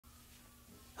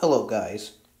Hello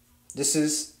guys, this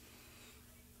is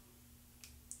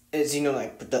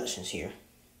Xenolite Productions here.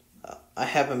 I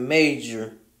have a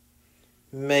major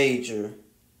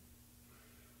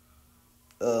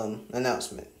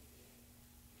announcement.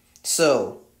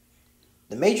 So,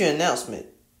 the major announcement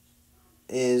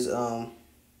is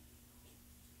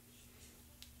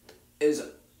it's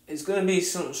gonna be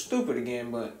something stupid again,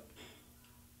 but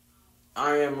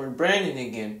I am rebranding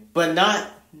again, but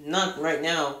not right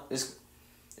now.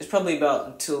 It's probably about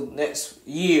until next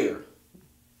year.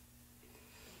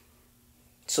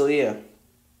 So yeah,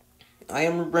 I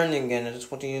am rebranding again. I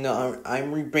just want you to know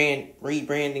I'm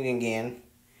rebranding again.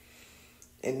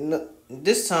 And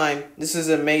this time, this is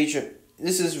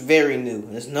very new.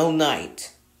 There's no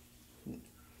night.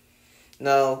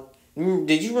 Now,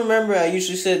 did you remember I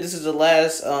usually said this is the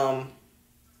last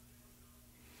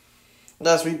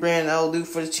rebrand I'll do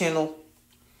for the channel?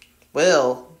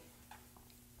 Well,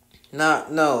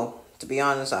 no. To be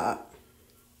honest, I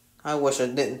wish I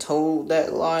didn't told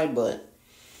that lie, but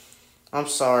I'm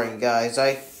sorry, guys.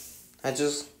 I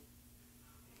just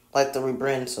like to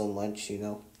rebrand so much, you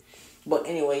know. But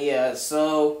anyway, yeah.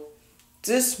 So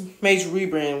this major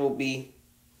rebrand will be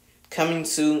coming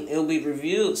soon. It'll be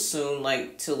revealed soon,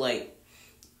 till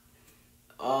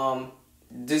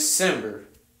December.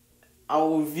 I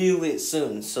will reveal it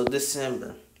soon. So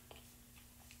December.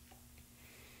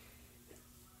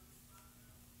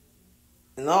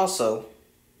 And also,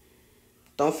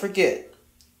 don't forget,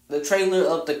 the trailer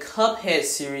of the Cuphead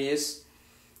series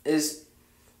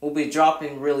will be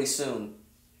dropping really soon.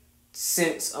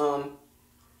 Since the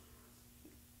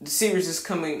series is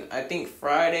coming, I think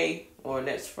Friday or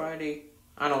next Friday.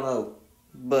 I don't know.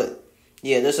 But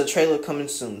yeah, there's a trailer coming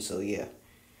soon, so yeah.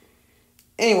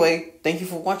 Anyway, thank you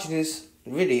for watching this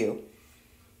video.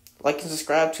 Like and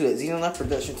subscribe to it. Xenolite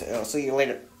Productions. I'll see you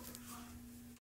later.